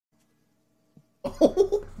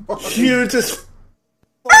Oh my. Cutest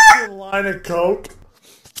fucking line of coke.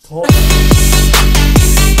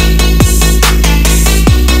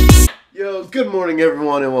 Yo, good morning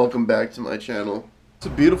everyone and welcome back to my channel. It's a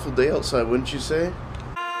beautiful day outside, wouldn't you say?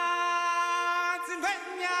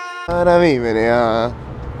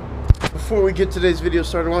 Before we get today's video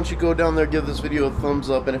started, why don't you go down there, give this video a thumbs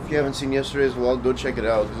up, and if you haven't seen yesterday's vlog, go check it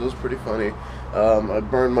out because it was pretty funny. I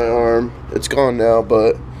burned my arm. It's gone now,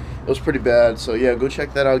 but it was pretty bad. So yeah, go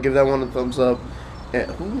check that out. Give that one a thumbs up. And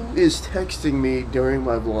who is texting me during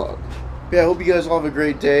my vlog? Yeah, I hope you guys all have a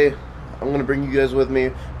great day. I'm going to bring you guys with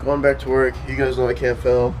me. Going back to work. You guys know I can't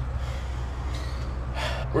film.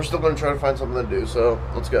 We're still going to try to find something to do, so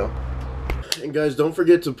let's go. And guys, don't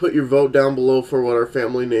forget to put your vote down below for what our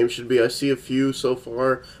family name should be. I see a few so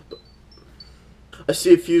far.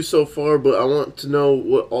 But I want to know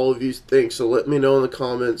what all of you think. So let me know in the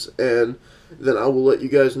comments, and then I will let you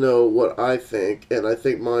guys know what I think. And I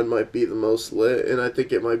think mine might be the most lit, and I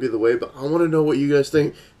think it might be the way. But I want to know what you guys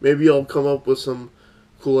think. Maybe I'll come up with some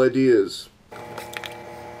cool ideas.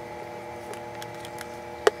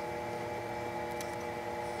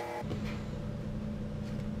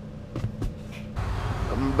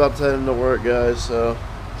 I'm about to head into work, guys, so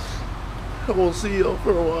we'll see you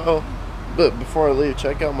for a while. But before I leave,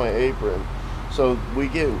 check out my apron. So we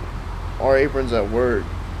get our aprons at work,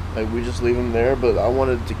 like we just leave them there, but I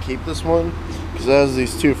wanted to keep this one because it has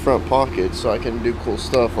these two front pockets so I can do cool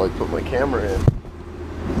stuff like put my camera in.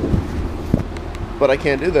 But I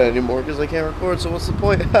can't do that anymore because I can't record, so what's the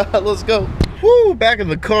point? Let's go. Woo, back in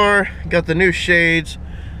the car, got the new shades.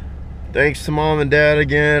 Thanks to mom and dad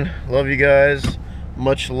again. Love you guys.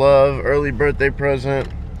 Much love. Early birthday present.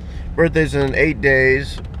 Birthday's in 8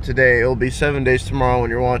 days. Today, it'll be 7 days tomorrow when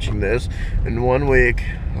you're watching this. In 1 week,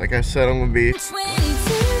 like I said, I'm gonna be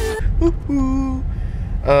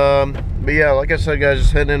but yeah, like I said, guys,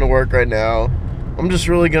 just heading into work right now. I'm just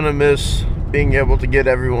really gonna miss being able to get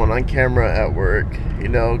everyone on camera at work, you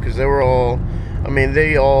know, because they were all, I mean,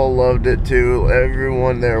 they all loved it too.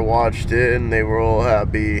 Everyone there watched it and they were all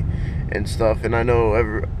happy and stuff. And I know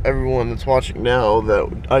everyone that's watching now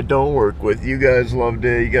that I don't work with, you guys loved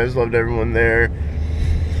it. You guys loved everyone there.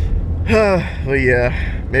 But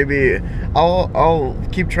yeah, maybe I'll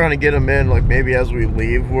keep trying to get them in, like maybe as we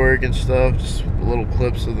leave work and stuff, just little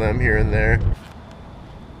clips of them here and there.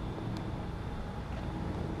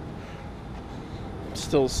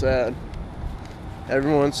 Still sad.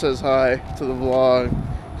 Everyone says hi to the vlog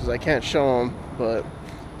because I can't show them, but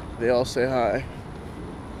they all say hi.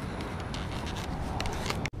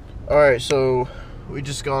 Alright, so we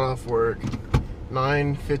just got off work.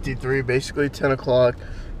 9:53, basically 10 o'clock.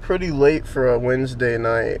 Pretty late for a Wednesday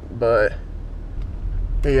night, but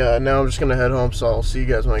yeah, now I'm just gonna head home, so I'll see you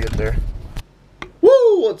guys when I get there.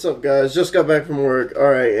 Woo! What's up, guys? Just got back from work.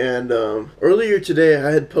 Alright, and earlier today I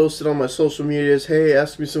had posted on my social medias, hey,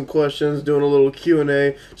 ask me some questions, doing a little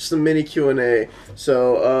Q&A, just a mini Q&A.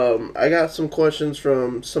 So I got some questions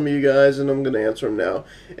from some of you guys, and I'm gonna answer them now.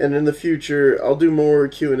 And in the future, I'll do more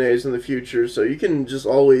Q&As in the future, so you can just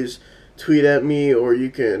always tweet at me, or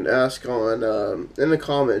you can ask on in the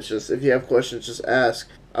comments. Just if you have questions, just ask.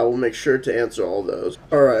 I will make sure to answer all those.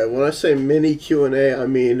 Alright, when I say mini Q&A, I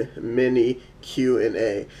mean mini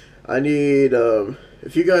Q&A. I need,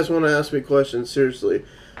 if you guys want to ask me questions, seriously,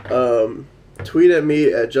 tweet at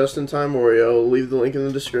me at JustinTimeOREO. Leave the link in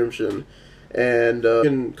the description. And you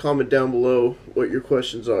can comment down below what your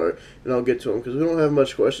questions are, and I'll get to them, because we don't have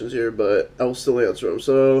much questions here, but I will still answer them.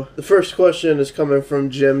 So the first question is coming from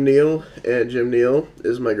Jim Neal, and Jim Neal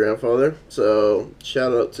is my grandfather, so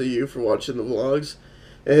shout out to you for watching the vlogs.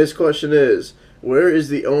 And his question is, where is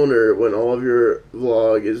the owner when all of your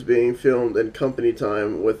vlog is being filmed in company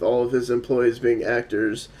time with all of his employees being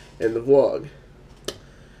actors in the vlog?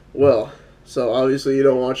 Well, so obviously you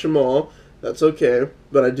don't watch them all. That's okay,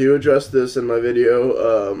 but I do address this in my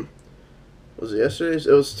video. Was it yesterday?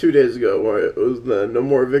 It was 2 days ago, where it was the No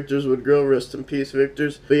More Victors Would Grow. Rest in peace,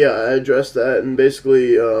 Victors. But yeah, I addressed that, and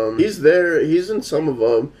basically, he's there. He's in some of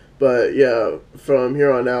them, but yeah, from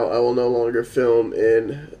here on out, I will no longer film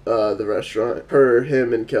in the restaurant per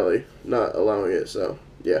him and Kelly not allowing it. So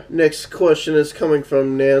yeah. Next question is coming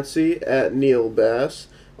from Nancy at Neil Bass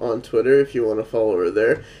on Twitter, if you want to follow her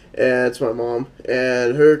there. And it's my mom,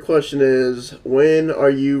 and her question is, when are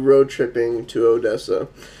you road tripping to Odessa?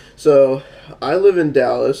 So I live in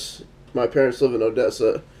Dallas, my parents live in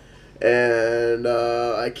Odessa, and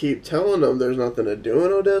I keep telling them there's nothing to do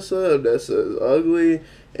in Odessa. Odessa is ugly,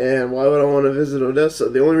 and why would I want to visit Odessa?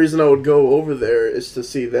 The only reason I would go over there is to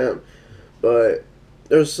see them, but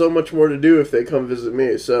there's so much more to do if they come visit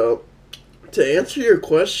me. So to answer your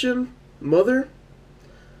question, Mother,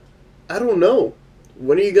 I don't know.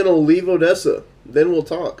 When are you going to leave Odessa? Then we'll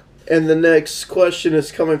talk. And the next question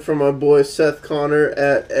is coming from my boy Seth Connor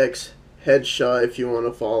at XHeadshot, if you want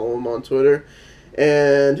to follow him on Twitter.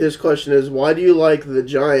 And his question is, why do you like the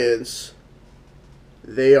Giants?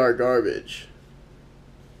 They are garbage.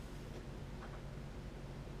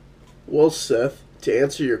 Well, Seth, to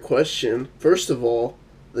answer your question, first of all,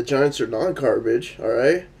 the Giants are not garbage,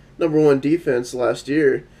 alright? #1 defense last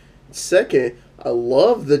year. Second, I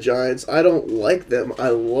love the Giants. I don't like them. I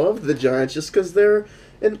love the Giants just because they're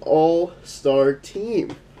an all-star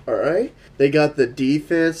team, alright? They got the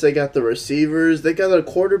defense, they got the receivers, they got a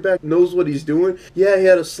quarterback knows what he's doing. Yeah, he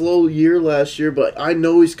had a slow year last year, but I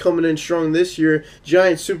know he's coming in strong this year.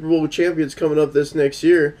 Giants Super Bowl champions coming up this next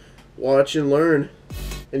year. Watch and learn.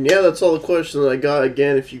 And yeah, that's all the questions I got.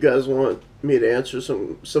 Again, if you guys want me to answer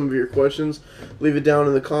some of your questions, leave it down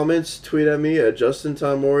in the comments. Tweet at me at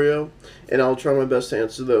JustinTimeOREO, and I'll try my best to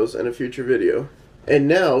answer those in a future video. And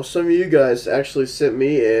now, some of you guys actually sent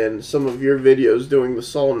me in some of your videos doing the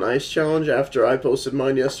Salt and Ice Challenge after I posted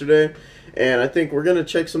mine yesterday. And I think we're going to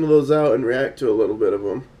check some of those out and react to a little bit of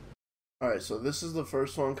them. Alright, so this is the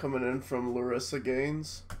first one coming in from Larissa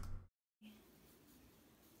Gaines.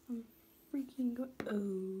 I'm freaking good.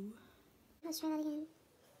 Oh. Let's try that again.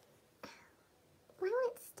 Why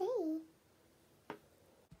won't it stay?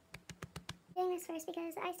 I'm doing this first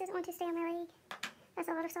because the ice doesn't want to stay on my leg. That's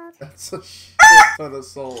a lot of salt. That's a shit ton of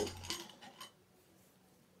salt.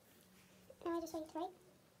 Am I just ready to write?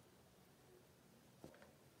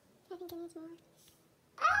 I think it needs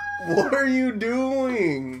more. What are you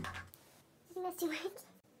doing? I think that's too much.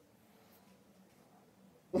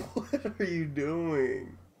 What are you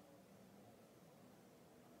doing?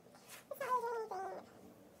 It's not really doing anything.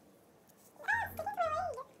 Ah, it's sticking to my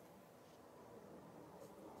leg.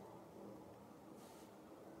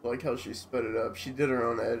 I like how she sped it up. She did her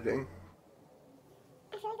own editing.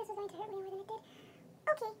 I feel like this was going to hurt me more than it did.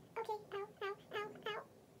 Okay, okay, ow, ow, ow, ow.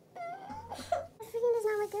 This freaking does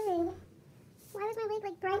not look good. Why was my leg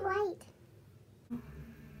like bright white?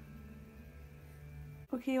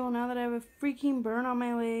 Okay, well now that I have a freaking burn on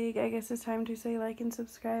my leg, I guess it's time to say like and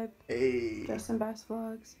subscribe. Hey. Justin Bass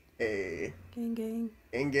Vlogs. Hey. Gang gang.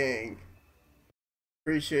 And gang.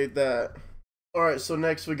 Appreciate that. Alright, so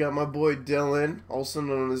next we got my boy Dylan, also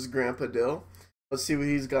known as Grandpa Dill. Let's see what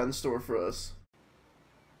he's got in store for us.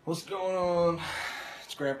 What's going on?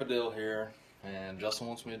 It's Grandpa Dill here, and Justin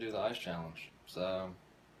wants me to do the ice challenge. So,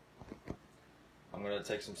 I'm going to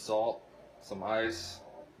take some salt, some ice.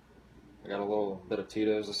 I got a little bit of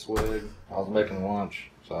Tito's, a swig. I was making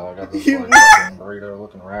lunch, so I got this like fucking burrito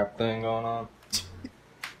looking wrap thing going on.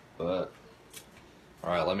 But,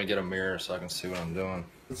 alright, let me get a mirror so I can see what I'm doing.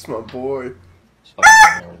 That's my boy. Just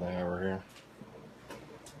fucking everything over here.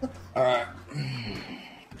 Alright.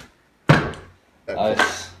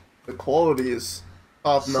 Ice. The quality is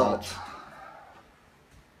top notch. Salt.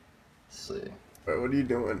 Let's see. Alright, what are you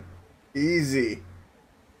doing? Easy.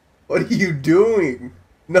 What are you doing?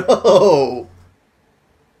 No! Oh,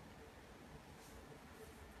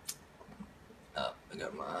 I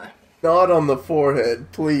got my... Not on the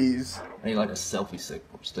forehead, please. I need like a selfie stick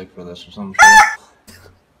for this or something.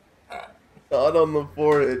 Not on the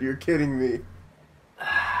forehead, you're kidding me.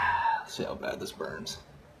 See how bad this burns.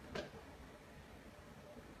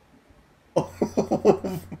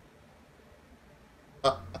 Oh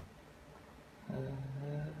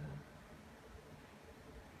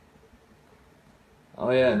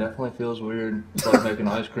yeah, it definitely feels weird. It's like making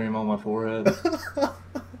ice cream on my forehead.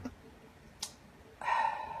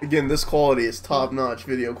 Again, this quality is top-notch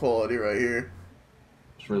video quality right here.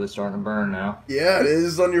 It's really starting to burn now. Yeah, it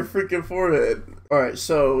is on your freaking forehead. Alright,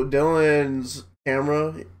 so Dylan's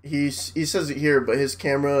camera, he says it here, but his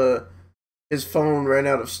camera, his phone ran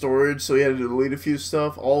out of storage, so he had to delete a few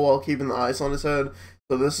stuff, all while keeping the ice on his head.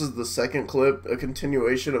 So this is the second clip, a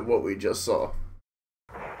continuation of what we just saw.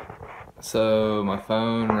 So my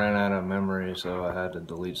phone ran out of memory, so I had to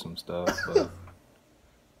delete some stuff, but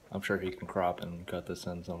I'm sure he can crop and cut this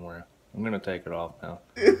in somewhere. I'm gonna take it off now.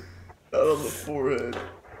 Not on the forehead.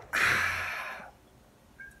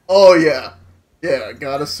 Oh yeah. Yeah,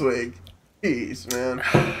 got a swig. Jeez, man.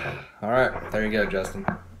 Alright, there you go, Justin.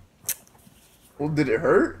 Well, did it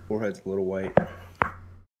hurt? Forehead's a little white.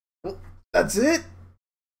 Well, that's it?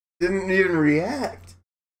 Didn't even react.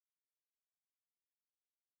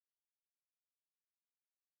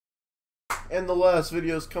 And the last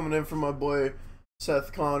video is coming in from my boy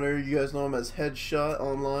Seth Connor. You guys know him as Headshot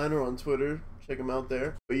online or on Twitter. Check him out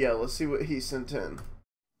there. But yeah, let's see what he sent in.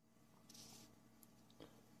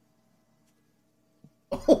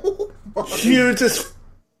 Oh my. Cute as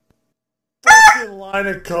fucking line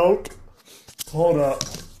of coke. Hold up.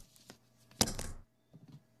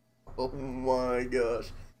 Oh my gosh.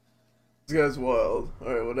 This guy's wild.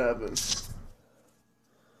 Alright, what happened?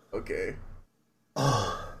 Okay.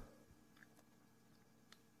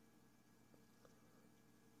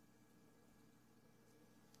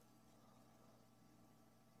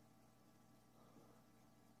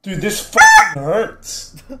 Dude, this fucking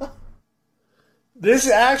hurts. This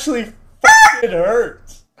actually fucking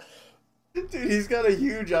hurts. Dude, he's got a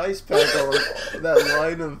huge ice pack on that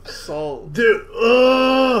line of salt. Dude,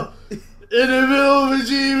 in the middle of a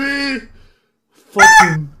GB.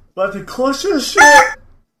 Fucking about to clutch your shit.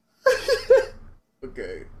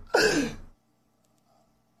 Okay.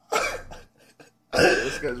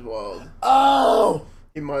 This guy's wild. Oh!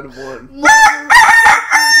 He might have won.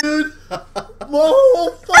 Dude! My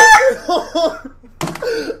whole fucking arm!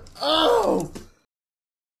 Oh!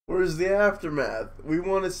 Where's the aftermath? We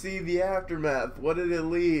want to see the aftermath. What did it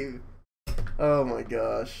leave? Oh my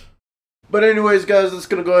gosh. But anyways, guys, that's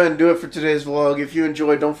going to go ahead and do it for today's vlog. If you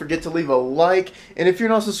enjoyed, don't forget to leave a like. And if you're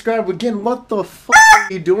not subscribed, again, what the fuck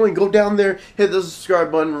are you doing? Go down there, hit the subscribe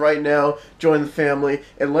button right now, join the family,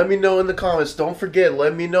 and let me know in the comments. Don't forget,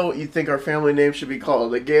 let me know what you think our family name should be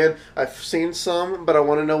called. Again, I've seen some, but I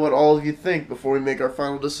want to know what all of you think before we make our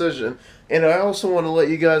final decision. And I also want to let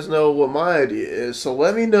you guys know what my idea is. So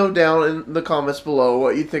let me know down in the comments below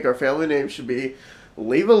what you think our family name should be.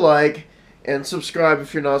 Leave a like. And subscribe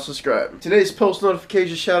if you're not subscribed. Today's post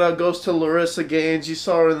notification shout out goes to Larissa Gaines. You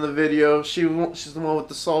saw her in the video. She's the one with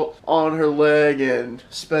the salt on her leg and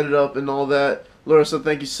sped it up and all that. Larissa,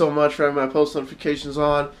 thank you so much for having my post notifications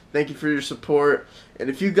on. Thank you for your support. And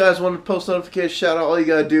if you guys want a post notification shout out, all you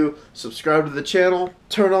gotta do, subscribe to the channel,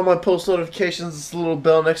 turn on my post notifications, this little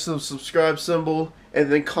bell next to the subscribe symbol,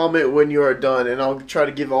 and then comment when you are done, and I'll try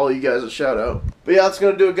to give all you guys a shout out. But yeah, that's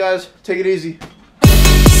gonna do it, guys. Take it easy.